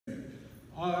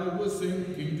I was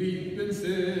sinking deep in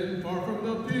sin, far from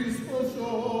the peaceful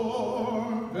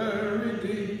shore, very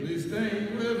deeply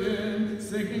stained within,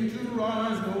 sinking to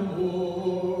rise no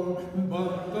more.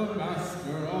 But the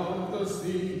master of the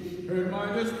sea heard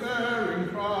my despairing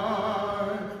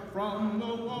cry from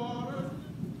the water.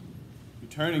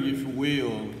 Turning, if you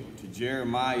will, to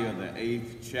Jeremiah, the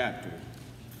 8th chapter.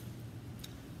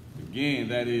 Again,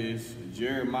 that is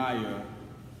Jeremiah,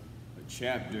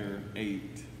 chapter 8.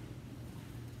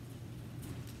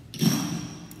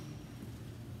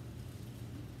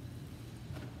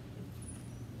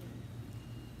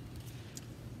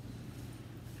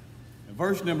 In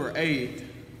verse number 8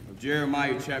 of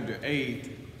Jeremiah chapter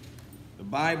 8, the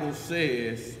Bible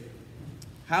says,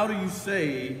 "How do you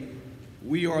say,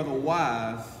 we are the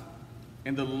wise,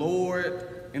 and the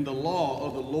Lord, and the law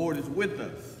of the Lord is with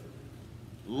us?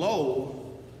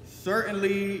 Lo,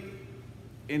 certainly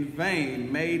in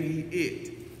vain made he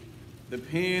it. The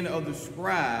pen of the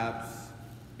scribes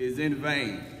is in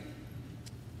vain."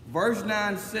 Verse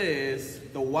 9 says,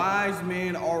 "The wise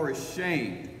men are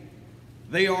ashamed.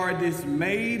 They are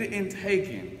dismayed and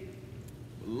taken.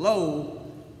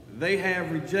 Lo, they have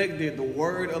rejected the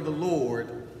word of the Lord,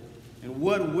 and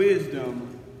what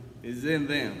wisdom is in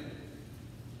them?"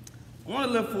 I want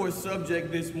to look for a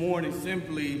subject this morning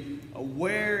simply,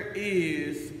 where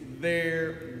is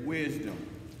their wisdom?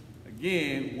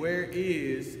 Again, where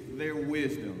is their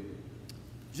wisdom?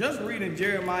 Just reading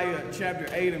Jeremiah chapter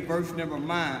 8 and verse number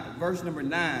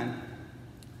 9,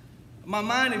 my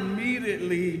mind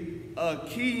immediately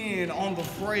key in on the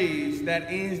phrase that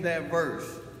ends that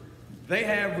verse. They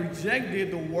have rejected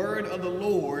the word of the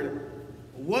Lord.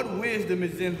 What wisdom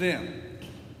is in them?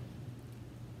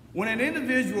 When an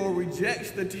individual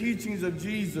rejects the teachings of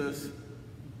Jesus,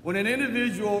 when an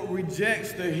individual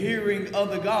rejects the hearing of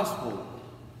the gospel,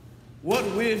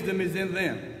 what wisdom is in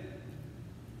them?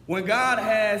 When God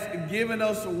has given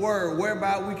us a word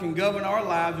whereby we can govern our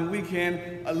lives and we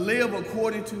can live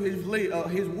according to his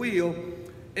will,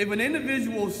 if an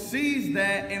individual sees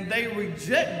that and they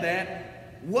reject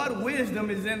that, what wisdom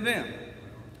is in them?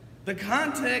 The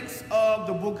context of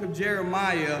the book of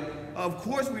Jeremiah, of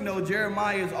course we know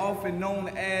Jeremiah is often known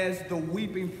as the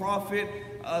weeping prophet.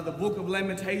 The book of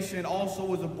Lamentation also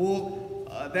was a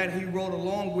book that he wrote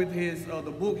along with his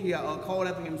the book he called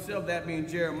after himself, that being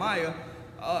Jeremiah.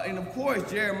 And of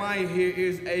course Jeremiah here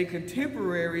is a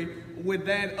contemporary with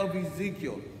that of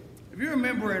Ezekiel. If you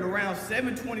remember, in around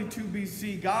 722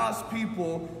 BC, God's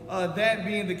people, that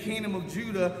being the kingdom of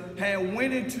Judah, had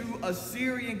went into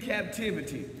Assyrian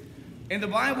captivity. And the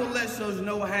Bible lets us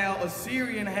know how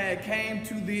Assyrian had came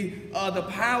to the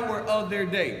power of their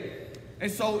day. And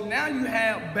so now you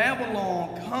have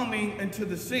Babylon coming into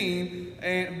the scene,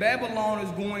 and Babylon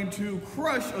is going to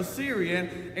crush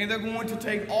Assyrian, and they're going to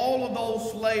take all of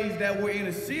those slaves that were in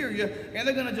Assyria, and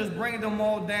they're going to just bring them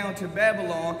all down to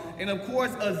Babylon. And of course,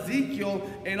 Ezekiel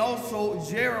and also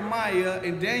Jeremiah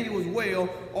and Daniel as well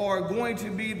are going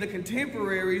to be the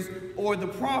contemporaries or the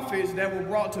prophets that were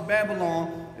brought to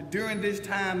Babylon during this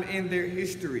time in their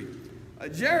history.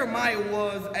 Jeremiah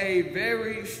was a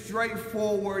very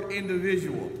straightforward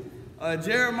individual.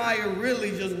 Jeremiah really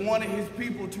just wanted his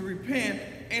people to repent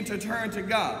and to turn to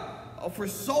God. For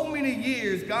so many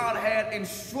years, God had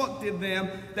instructed them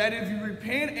that if you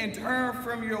repent and turn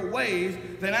from your ways,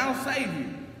 then I'll save you.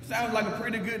 Sounds like a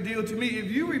pretty good deal to me.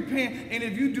 If you repent and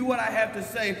if you do what I have to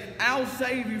say, I'll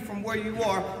save you from where you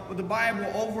are. But the Bible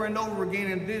over and over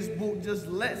again in this book just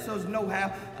lets us know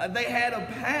how they had a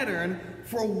pattern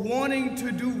for wanting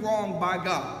to do wrong by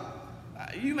God.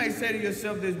 You may say to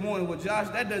yourself this morning, "Well, Josh,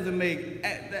 that doesn't make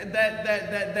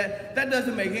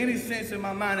any sense in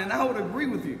my mind," and I would agree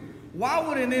with you. Why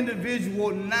would an individual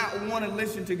not want to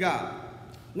listen to God?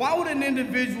 Why would an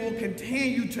individual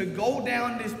continue to go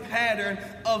down this pattern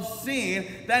of sin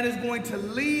that is going to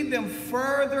lead them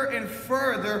further and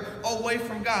further away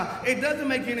from God? It doesn't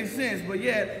make any sense, but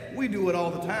yet we do it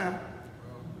all the time.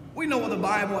 We know what the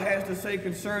Bible has to say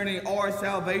concerning our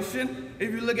salvation.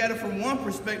 If you look at it from one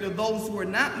perspective, those who are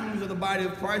not members of the body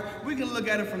of Christ, we can look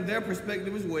at it from their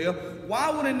perspective as well. Why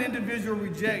would an individual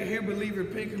reject, hear, believe,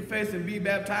 repent, confess, and be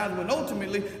baptized when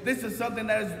ultimately this is something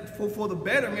that is for the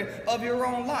betterment of your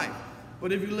own life?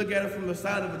 But if you look at it from the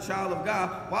side of a child of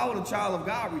God, why would a child of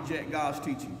God reject God's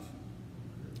teachings?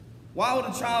 Why would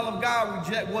a child of God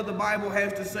reject what the Bible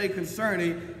has to say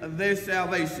concerning their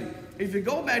salvation? If you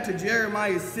go back to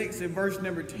Jeremiah 6 and verse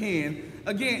number 10,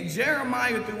 again,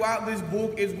 Jeremiah throughout this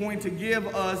book is going to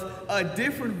give us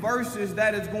different verses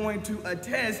that is going to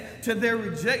attest to their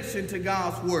rejection to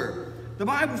God's word. The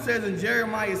Bible says in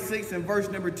Jeremiah 6 and verse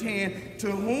number 10, "To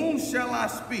whom shall I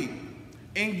speak?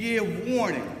 and give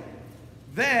warning,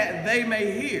 that they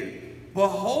may hear.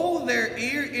 Behold, their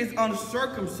ear is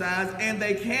uncircumcised, and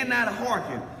they cannot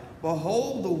hearken.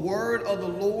 Behold, the word of the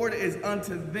Lord is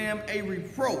unto them a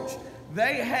reproach.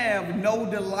 They have no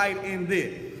delight in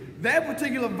this. That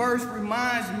particular verse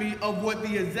reminds me of what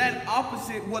the exact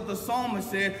opposite what the psalmist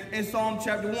said in Psalm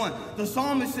chapter 1. The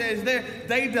psalmist says there,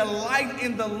 they delight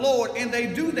in the Lord, and they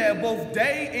do that both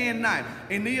day and night.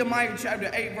 In Nehemiah chapter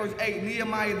 8, verse 8,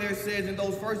 Nehemiah there says in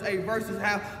those first 8 verses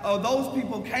how those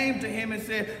people came to him and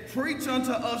said, preach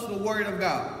unto us the word of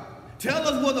God. Tell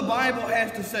us what the Bible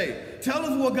has to say. Tell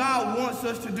us what God wants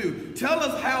us to do. Tell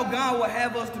us how God will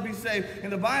have us to be saved.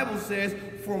 And the Bible says,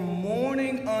 from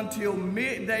morning until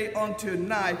midday until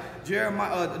night,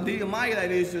 Nehemiah,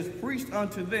 that is, just preached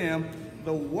unto them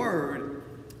the word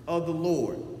of the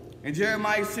Lord. In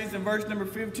Jeremiah 6 and verse number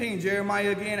 15,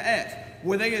 Jeremiah again asks,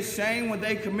 were they ashamed when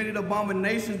they committed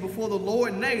abominations before the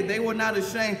Lord? Nay, they were not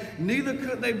ashamed, neither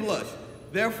could they blush.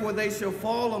 Therefore they shall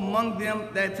fall among them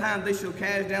that time they shall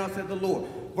cast down, said the Lord.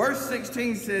 Verse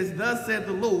 16 says, thus said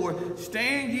the Lord,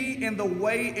 stand ye in the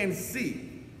way and see.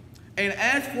 And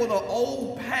as for the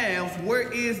old paths,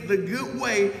 where is the good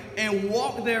way, and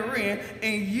walk therein,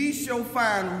 and ye shall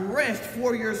find rest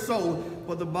for your soul.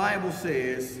 But the Bible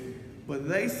says, but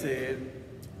they said,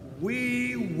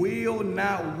 we will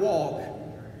not walk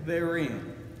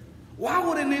therein. Why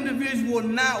would an individual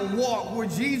not walk where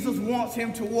Jesus wants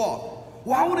him to walk?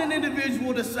 Why would an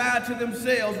individual decide to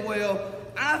themselves, well,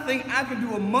 I think I can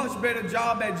do a much better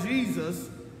job at Jesus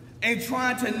and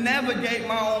trying to navigate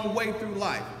my own way through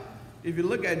life? If you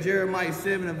look at Jeremiah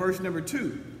 7 and verse number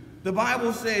 2, the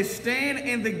Bible says, stand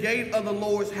in the gate of the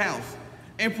Lord's house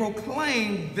and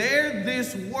proclaim there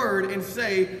this word and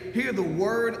say, hear the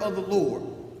word of the Lord,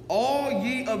 all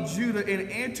ye of Judah, and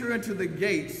enter into the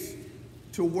gates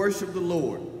to worship the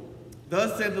Lord.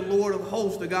 Thus said the Lord of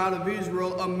hosts, the God of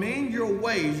Israel, amend your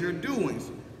ways, your doings,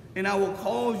 and I will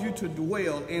cause you to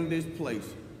dwell in this place.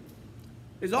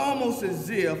 It's almost as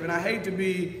if, and I hate to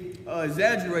be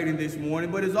exaggerating this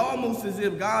morning, but it's almost as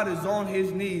if God is on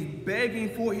his knees begging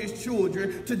for his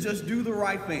children to just do the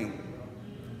right thing.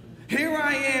 Here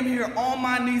I am here on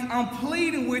my knees. I'm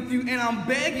pleading with you and I'm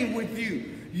begging with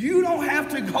you. You don't have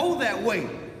to go that way.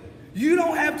 You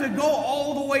don't have to go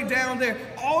all the way down there.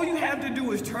 All you have to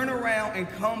do is turn around and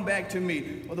come back to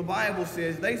me. Well, the Bible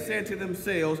says, they said to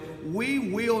themselves, we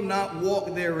will not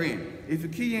walk therein. If you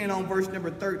key in on verse number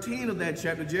 13 of that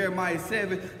chapter, Jeremiah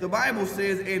 7, the Bible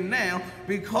says, and now,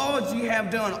 because ye have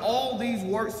done all these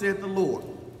works, saith the Lord,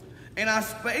 and I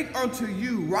spake unto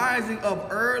you, rising up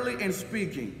early and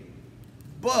speaking,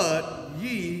 but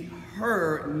ye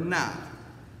heard not.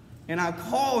 And I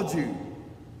called you,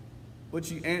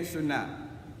 but ye answer not.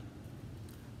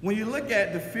 When you look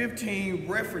at the 15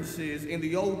 references in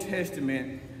the Old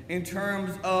Testament in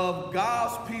terms of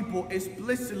God's people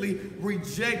explicitly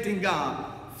rejecting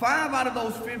God, 5 out of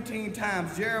those 15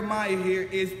 times Jeremiah here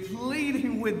is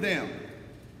pleading with them,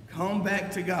 come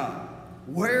back to God.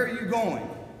 Where are you going?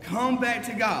 Come back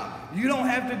to God. You don't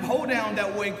have to go down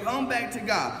that way. Come back to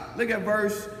God. Look at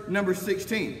verse number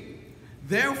 16.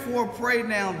 Therefore pray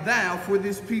now thou for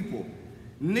this people,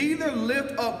 neither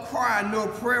lift up cry nor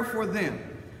prayer for them,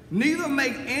 neither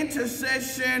make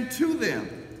intercession to them,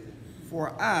 for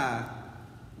I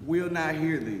will not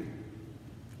hear thee.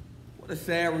 What a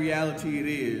sad reality it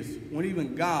is when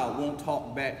even God won't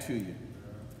talk back to you.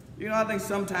 You know, I think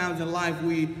sometimes in life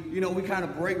we kind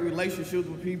of break relationships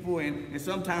with people, and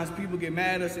sometimes people get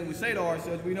mad at us and we say to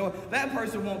ourselves, that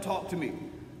person won't talk to me.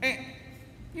 And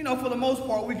for the most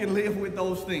part, we can live with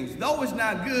those things. Though it's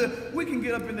not good, we can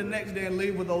get up in the next day and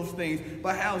live with those things.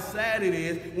 But how sad it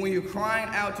is when you're crying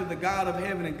out to the God of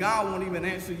heaven and God won't even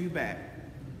answer you back.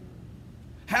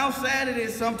 How sad it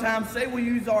is sometimes, say we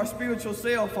use our spiritual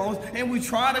cell phones and we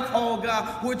try to call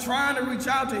God. We're trying to reach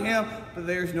out to him, but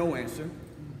there's no answer.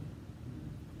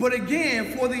 But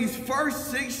again, for these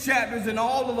first 6 chapters in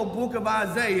all of the book of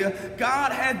Isaiah,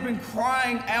 God has been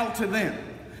crying out to them.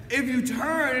 If you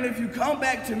turn and if you come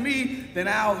back to me, then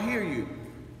I'll hear you.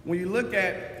 When you look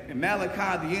at in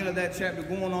Malachi, the end of that chapter,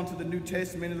 going on to the New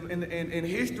Testament, and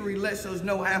history lets us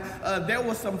know how there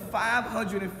was some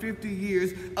 550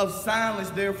 years of silence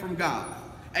there from God.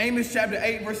 Amos chapter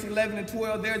 8, verse 11 and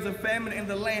 12, there's a famine in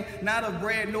the land, not of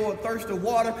bread nor of thirst of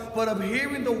water, but of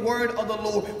hearing the word of the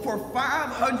Lord. For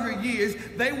 500 years,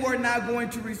 they were not going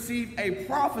to receive a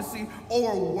prophecy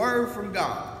or a word from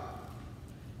God.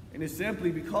 And it's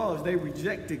simply because they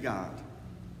rejected God.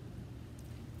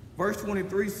 Verse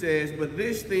 23 says, but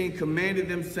this thing commanded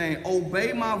them, saying,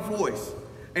 obey my voice,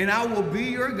 and I will be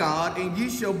your God, and ye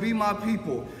shall be my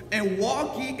people. and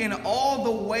walk ye in all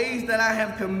the ways that I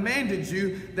have commanded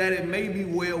you, that it may be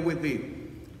well with thee.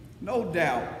 No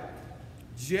doubt,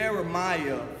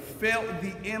 Jeremiah felt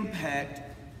the impact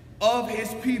of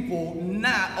his people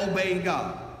not obeying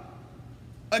God.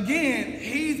 Again,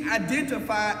 he's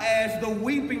identified as the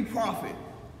weeping prophet.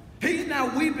 He's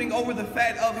not weeping over the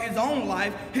fact of his own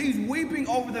life. He's weeping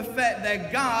over the fact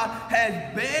that God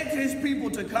has begged his people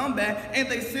to come back, and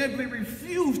they simply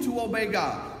refuse to obey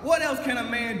God. What else can a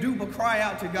man do but cry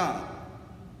out to God?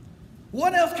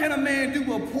 What else can a man do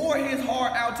but pour his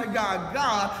heart out to God?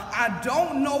 God, I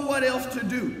don't know what else to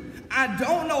do. I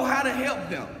don't know how to help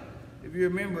them. If you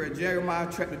remember Jeremiah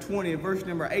chapter 20 and verse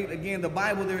number 8, again, the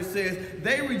Bible there says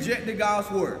they rejected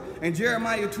God's word. In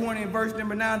Jeremiah 20 and verse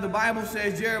number 9, the Bible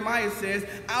says, Jeremiah says,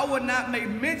 I would not make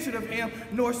mention of him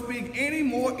nor speak any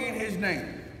more in his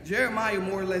name. Jeremiah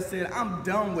more or less said, I'm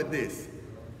done with this.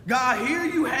 God, here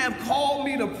you have called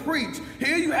me to preach.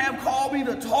 Here you have called me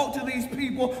to talk to these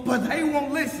people, but they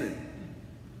won't listen.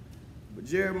 But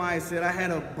Jeremiah said, I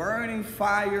had a burning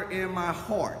fire in my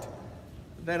heart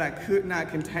that I could not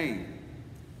contain.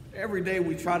 Every day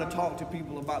we try to talk to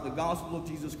people about the gospel of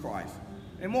Jesus Christ.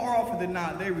 And more often than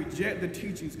not, they reject the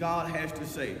teachings God has to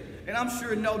say. And I'm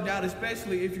sure, no doubt,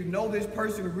 especially if you know this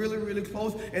person really, really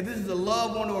close, and this is a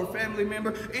loved one or a family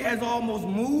member, it has almost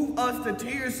moved us to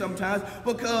tears sometimes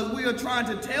because we are trying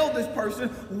to tell this person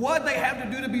what they have to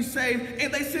do to be saved,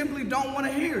 and they simply don't want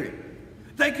to hear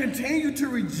it. They continue to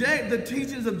reject the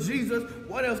teachings of Jesus.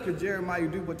 What else could Jeremiah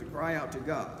do but to cry out to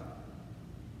God?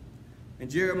 In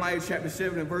Jeremiah chapter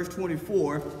 7 and verse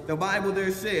 24, the Bible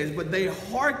there says, but they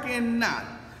hearken not.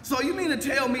 So you mean to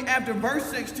tell me after verse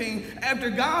 16, after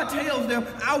God tells them,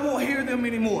 I won't hear them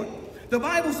anymore. The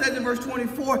Bible says in verse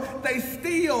 24, they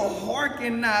still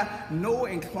hearken not, nor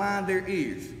incline their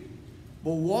ears,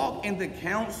 but walk in the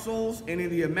counsels and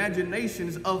in the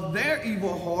imaginations of their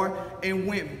evil heart, and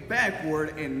went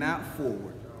backward and not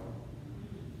forward.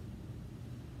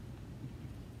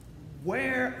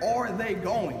 Where are they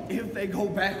going if they go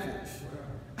backwards?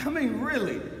 I mean,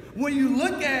 really, when you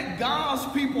look at God's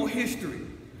people history,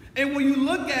 and when you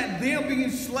look at them being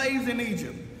slaves in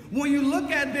Egypt, when you look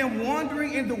at them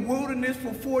wandering in the wilderness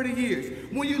for 40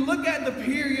 years, when you look at the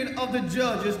period of the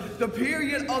judges, the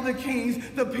period of the kings,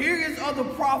 the periods of the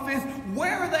prophets,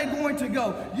 where are they going to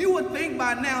go? You would think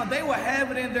by now they would have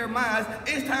it in their minds,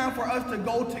 it's time for us to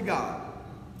go to God.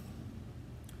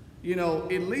 You know,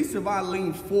 at least if I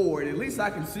lean forward, at least I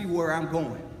can see where I'm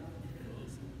going.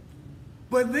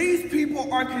 But these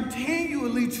people are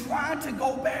continually trying to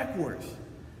go backwards.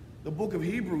 The book of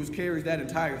Hebrews carries that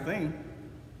entire thing.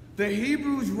 The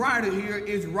Hebrews writer here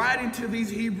is writing to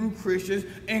these Hebrew Christians,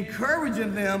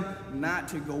 encouraging them not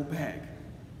to go back.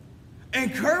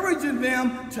 Encouraging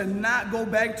them to not go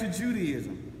back to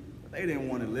Judaism. But they didn't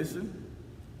want to listen.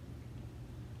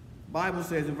 The Bible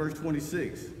says in verse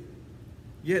 26,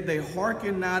 yet they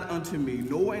hearken not unto me,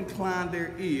 nor incline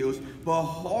their ears, but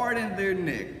harden their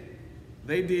neck.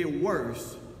 They did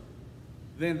worse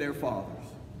than their fathers.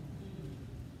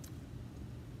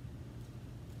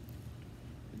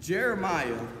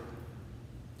 Jeremiah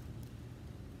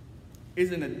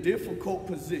is in a difficult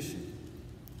position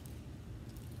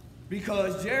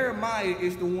because Jeremiah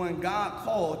is the one God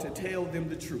called to tell them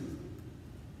the truth.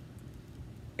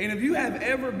 And if you have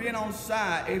ever been on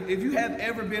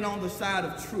the side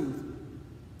of truth,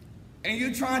 and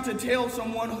you're trying to tell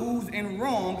someone who's in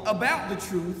wrong about the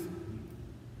truth,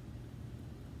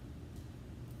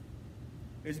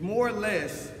 it's more or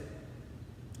less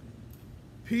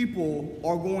people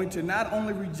are going to not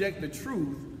only reject the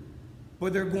truth,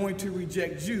 but they're going to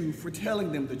reject you for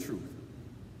telling them the truth.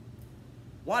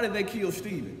 Why did they kill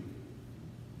Stephen?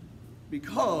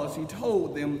 Because he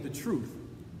told them the truth.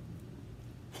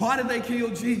 Why did they kill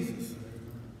Jesus?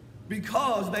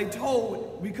 Because he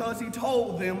told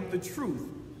them the truth.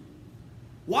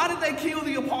 Why did they kill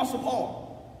the Apostle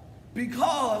Paul?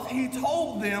 Because he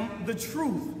told them the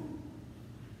truth.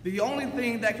 The only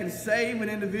thing that can save an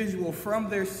individual from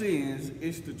their sins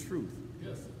is the truth.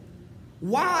 Yes.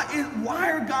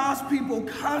 Why are God's people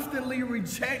constantly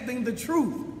rejecting the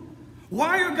truth?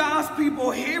 Why are God's people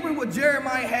hearing what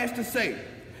Jeremiah has to say?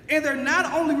 And they're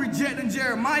not only rejecting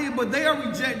Jeremiah, but they are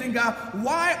rejecting God.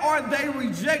 Why are they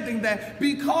rejecting that?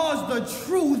 Because the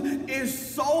truth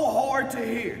is so hard to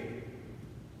hear.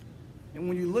 And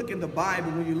when you look in the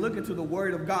Bible, when you look into the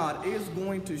Word of God, it's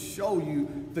going to show you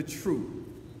the truth.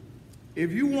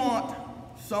 If you want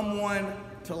someone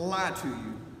to lie to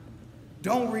you,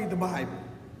 don't read the Bible.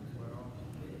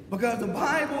 Because the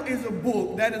Bible is a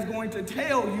book that is going to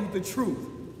tell you the truth.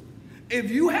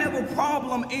 If you have a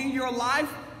problem in your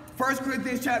life, 1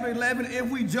 Corinthians chapter 11, if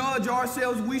we judge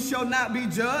ourselves, we shall not be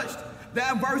judged.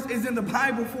 That verse is in the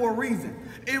Bible for a reason.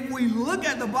 If we look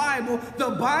at the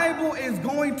Bible is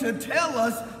going to tell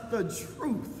us the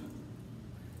truth.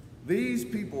 These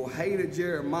people hated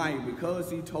Jeremiah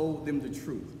because he told them the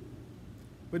truth.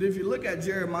 But if you look at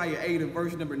Jeremiah 8 and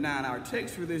verse number 9, our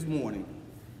text for this morning,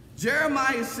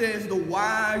 Jeremiah says the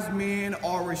wise men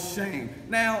are ashamed.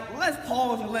 Now, let's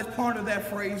pause and let's ponder that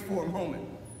phrase for a moment.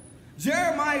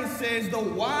 Jeremiah says the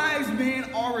wise men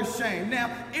are ashamed.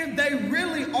 Now, if they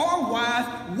really are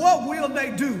wise, what will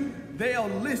they do? They'll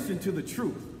listen to the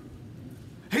truth.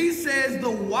 He says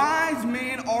the wise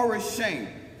men are ashamed.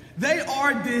 They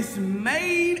are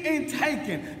dismayed and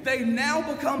taken. They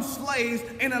now become slaves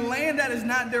in a land that is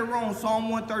not their own. Psalm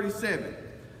 137.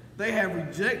 They have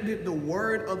rejected the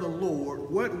word of the Lord.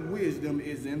 What wisdom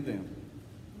is in them?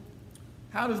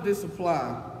 How does this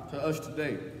apply to us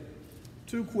today?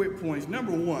 2 quick points.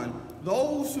 Number one,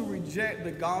 those who reject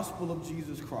the gospel of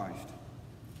Jesus Christ.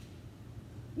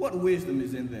 What wisdom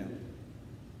is in them?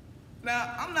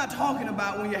 Now, I'm not talking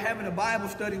about when you're having a Bible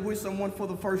study with someone for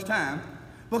the first time.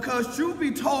 Because truth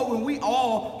be told, when we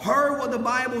all heard what the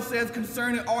Bible says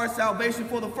concerning our salvation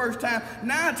for the first time,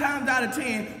 9 times out of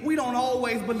 10, we don't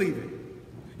always believe it.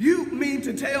 You mean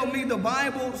to tell me the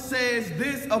Bible says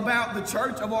this about the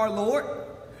church of our Lord?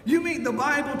 You mean the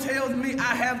Bible tells me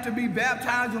I have to be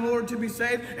baptized in order to be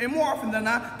saved? And more often than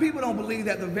not, people don't believe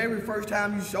that the very first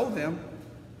time you show them.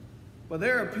 But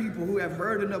there are people who have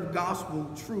heard enough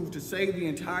gospel truth to save the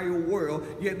entire world,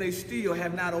 yet they still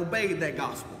have not obeyed that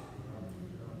gospel.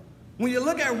 When you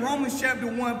look at Romans chapter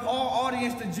 1, Paul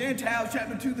audience the Gentiles,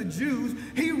 chapter 2, the Jews,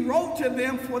 he wrote to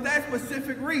them for that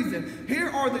specific reason. Here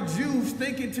are the Jews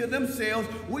thinking to themselves,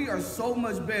 we are so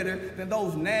much better than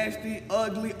those nasty,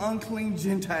 ugly, unclean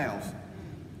Gentiles.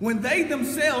 When they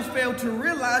themselves fail to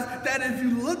realize that if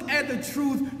you look at the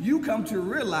truth, you come to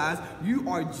realize you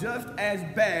are just as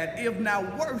bad, if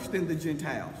not worse than the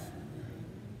Gentiles.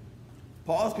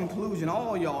 Paul's conclusion,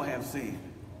 all y'all have sinned.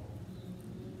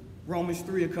 Romans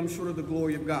 3, it comes short of the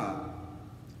glory of God.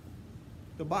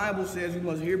 The Bible says we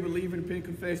must hear, believe, and repent,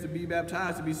 confess, to be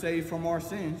baptized, to be saved from our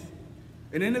sins.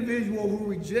 An individual who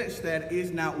rejects that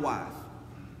is not wise.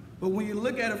 But when you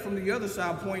look at it from the other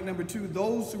side, point number 2,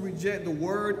 those who reject the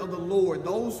word of the Lord,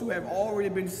 those who have already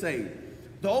been saved,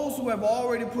 those who have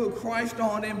already put Christ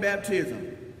on in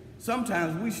baptism,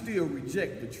 sometimes we still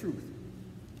reject the truth.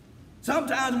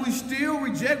 Sometimes we still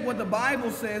reject what the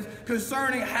Bible says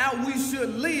concerning how we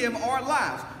should live our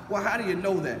lives. Well, how do you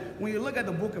know that? When you look at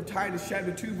the book of Titus,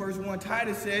 chapter 2, verse 1,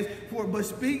 Titus says, but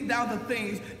speak thou the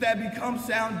things that become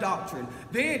sound doctrine.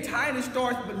 Then Titus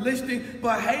starts listing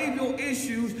behavioral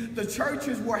issues the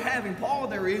churches were having. Paul,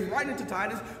 there is, right into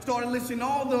Titus, started listing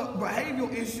all the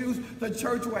behavioral issues the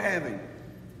church were having.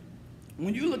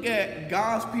 When you look at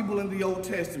God's people in the Old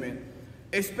Testament,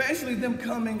 especially them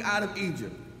coming out of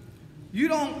Egypt, you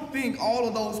don't think all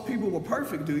of those people were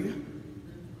perfect, do you?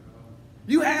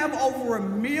 You have over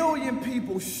 1 million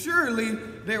people. Surely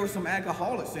there were some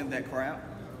alcoholics in that crowd.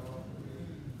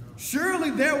 Surely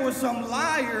there were some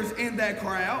liars in that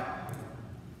crowd.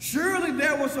 Surely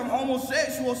there were some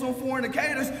homosexuals, some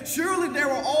fornicators. Surely there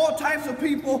were all types of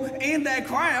people in that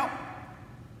crowd.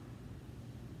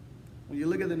 When you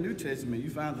look at the New Testament, you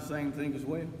find the same thing as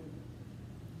well.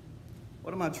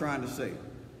 What am I trying to say?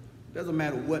 Doesn't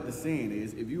matter what the sin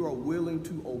is. If you are willing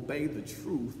to obey the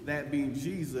truth, that being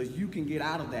Jesus, you can get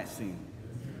out of that sin.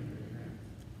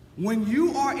 When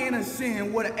you are in a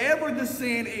sin, whatever the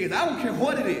sin is, I don't care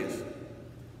what it is.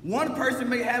 One person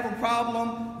may have a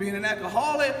problem being an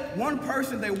alcoholic. One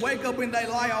person, they wake up and they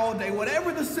lie all day.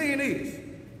 Whatever the sin is,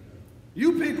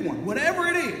 you pick one. Whatever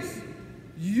it is,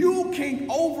 you can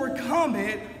overcome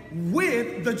it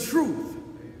with the truth.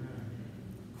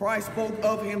 Christ spoke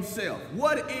of himself.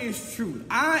 What is truth?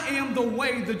 I am the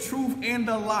way, the truth, and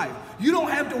the life. You don't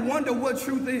have to wonder what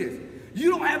truth is. You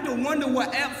don't have to wonder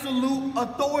what absolute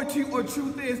authority or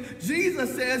truth is.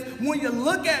 Jesus says, when you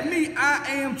look at me, I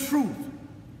am truth.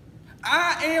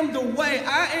 I am the way,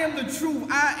 I am the truth,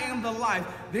 I am the life.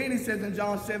 Then he says in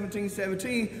John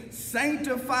 17:17,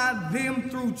 sanctify them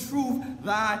through truth,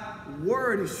 thy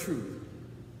word is truth.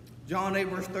 John 8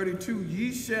 verse 32,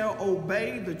 ye shall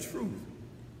obey the truth,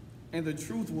 and the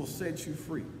truth will set you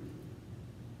free.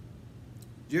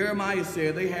 Jeremiah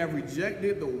said they have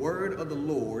rejected the word of the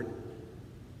Lord.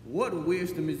 What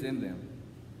wisdom is in them?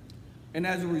 And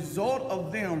as a result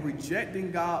of them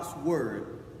rejecting God's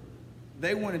word,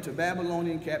 they went into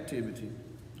Babylonian captivity.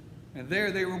 And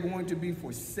there they were going to be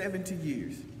for 70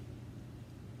 years.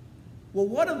 Well,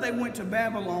 what if they went to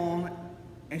Babylon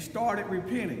and started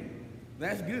repenting?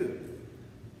 That's good.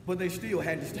 but they still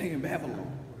had to stay in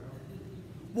Babylon.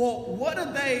 Well, what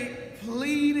if they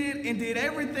pleaded and did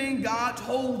everything God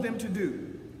told them to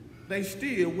do? They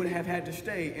still would have had to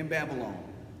stay in Babylon.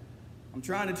 I'm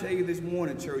trying to tell you this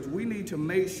morning, church, we need to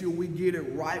make sure we get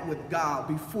it right with God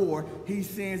before he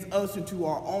sends us into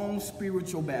our own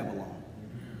spiritual Babylon.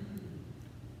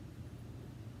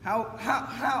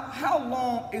 How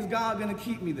long is God going to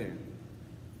keep me there?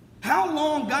 How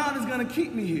long God is going to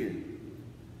keep me here?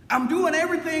 I'm doing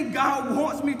everything God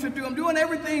wants me to do. I'm doing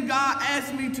everything God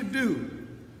asked me to do.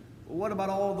 But what about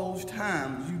all those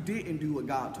times you didn't do what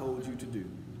God told you to do?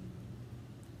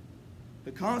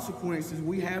 The consequences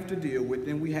we have to deal with,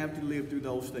 and we have to live through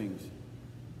those things.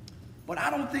 But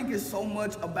I don't think it's so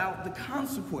much about the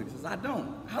consequences. I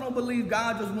don't believe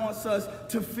God just wants us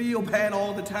to feel bad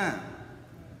all the time.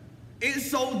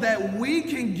 It's so that we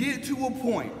can get to a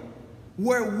point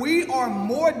where we are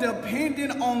more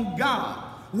dependent on God,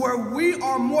 where we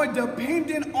are more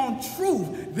dependent on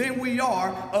truth than we are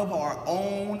of our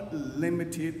own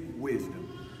limited wisdom.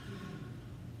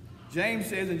 James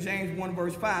says in James 1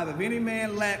 verse 5, if any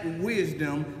man lack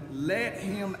wisdom, let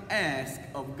him ask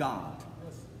of God.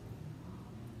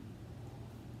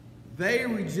 They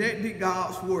rejected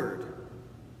God's word,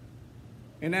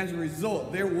 and as a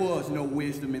result, there was no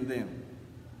wisdom in them.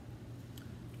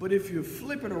 But if you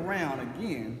flip it around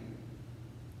again,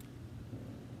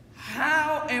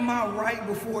 how am I right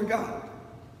before God?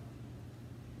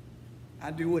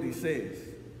 I do what he says.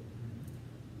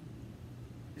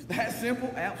 Is that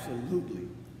simple? Absolutely.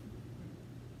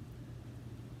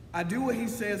 I do what he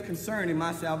says concerning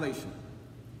my salvation.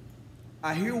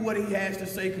 I hear what he has to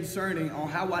say concerning on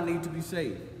how I need to be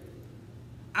saved.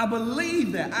 I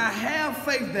believe that. I have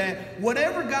faith that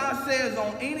whatever God says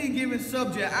on any given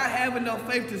subject, I have enough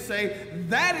faith to say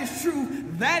that is true,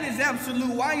 that is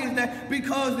absolute. Why is that?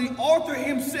 Because the author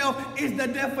himself is the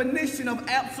definition of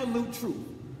absolute truth.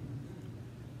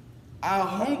 I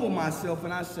humble myself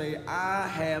and I say, I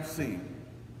have sinned.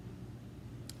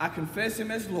 I confess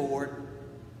him as Lord,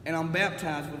 and I'm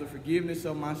baptized for the forgiveness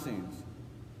of my sins.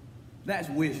 That's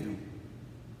wisdom.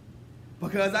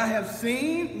 Because I have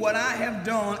seen what I have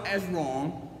done as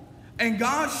wrong, and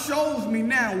God shows me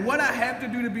now what I have to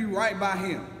do to be right by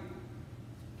him.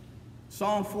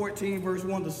 Psalm 14 verse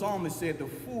 1, the psalmist said, the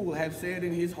fool have said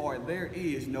in his heart, there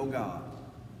is no God.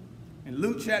 In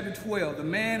Luke chapter 12, the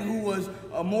man who was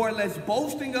more or less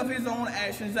boasting of his own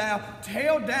actions, I'll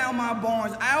tear down my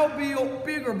barns, I'll build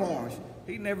bigger barns.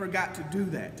 He never got to do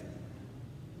that.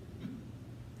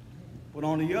 But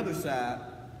on the other side,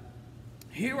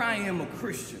 here I am a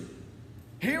Christian.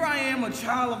 Here I am a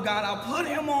child of God. I put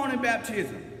him on in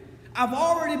baptism. I've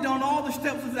already done all the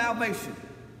steps of salvation.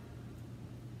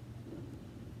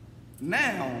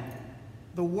 Now,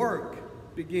 the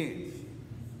work begins.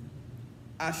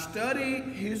 I study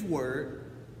his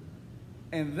word,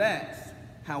 and that's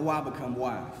how I become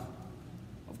wise.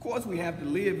 Of course, we have to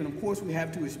live, and of course, we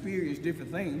have to experience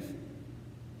different things.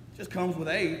 It just comes with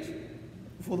age.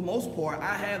 For the most part,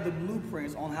 I have the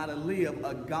blueprints on how to live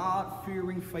a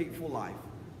God-fearing, faithful life.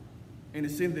 And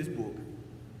it's in this book.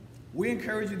 We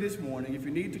encourage you this morning, if you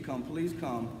need to come, please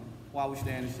come while we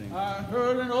stand and sing. I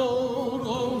heard an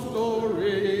old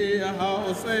story, how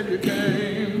a Savior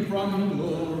came from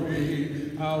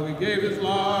glory, how he gave his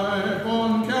life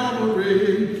on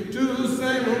Calvary to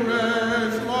save a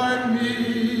wretch like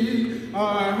me.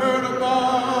 I heard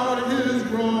about his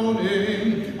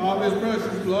groaning, of his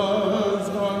precious blood's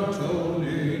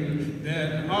atoning.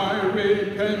 Then I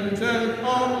repented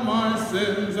of my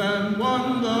sins and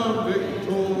won the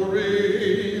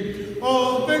victory.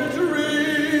 Oh,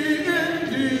 victory in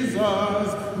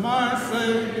Jesus, my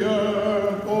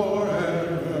Savior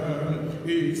forever.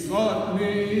 He sought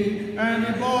me and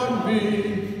he bought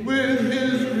me with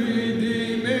his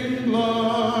redeeming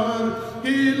blood.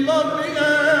 He loved me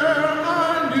ere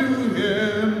I knew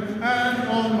him, and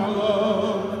all my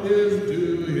love is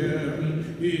due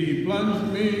him. He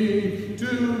plunged me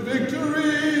to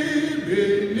victory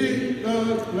beneath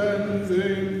the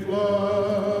cleansing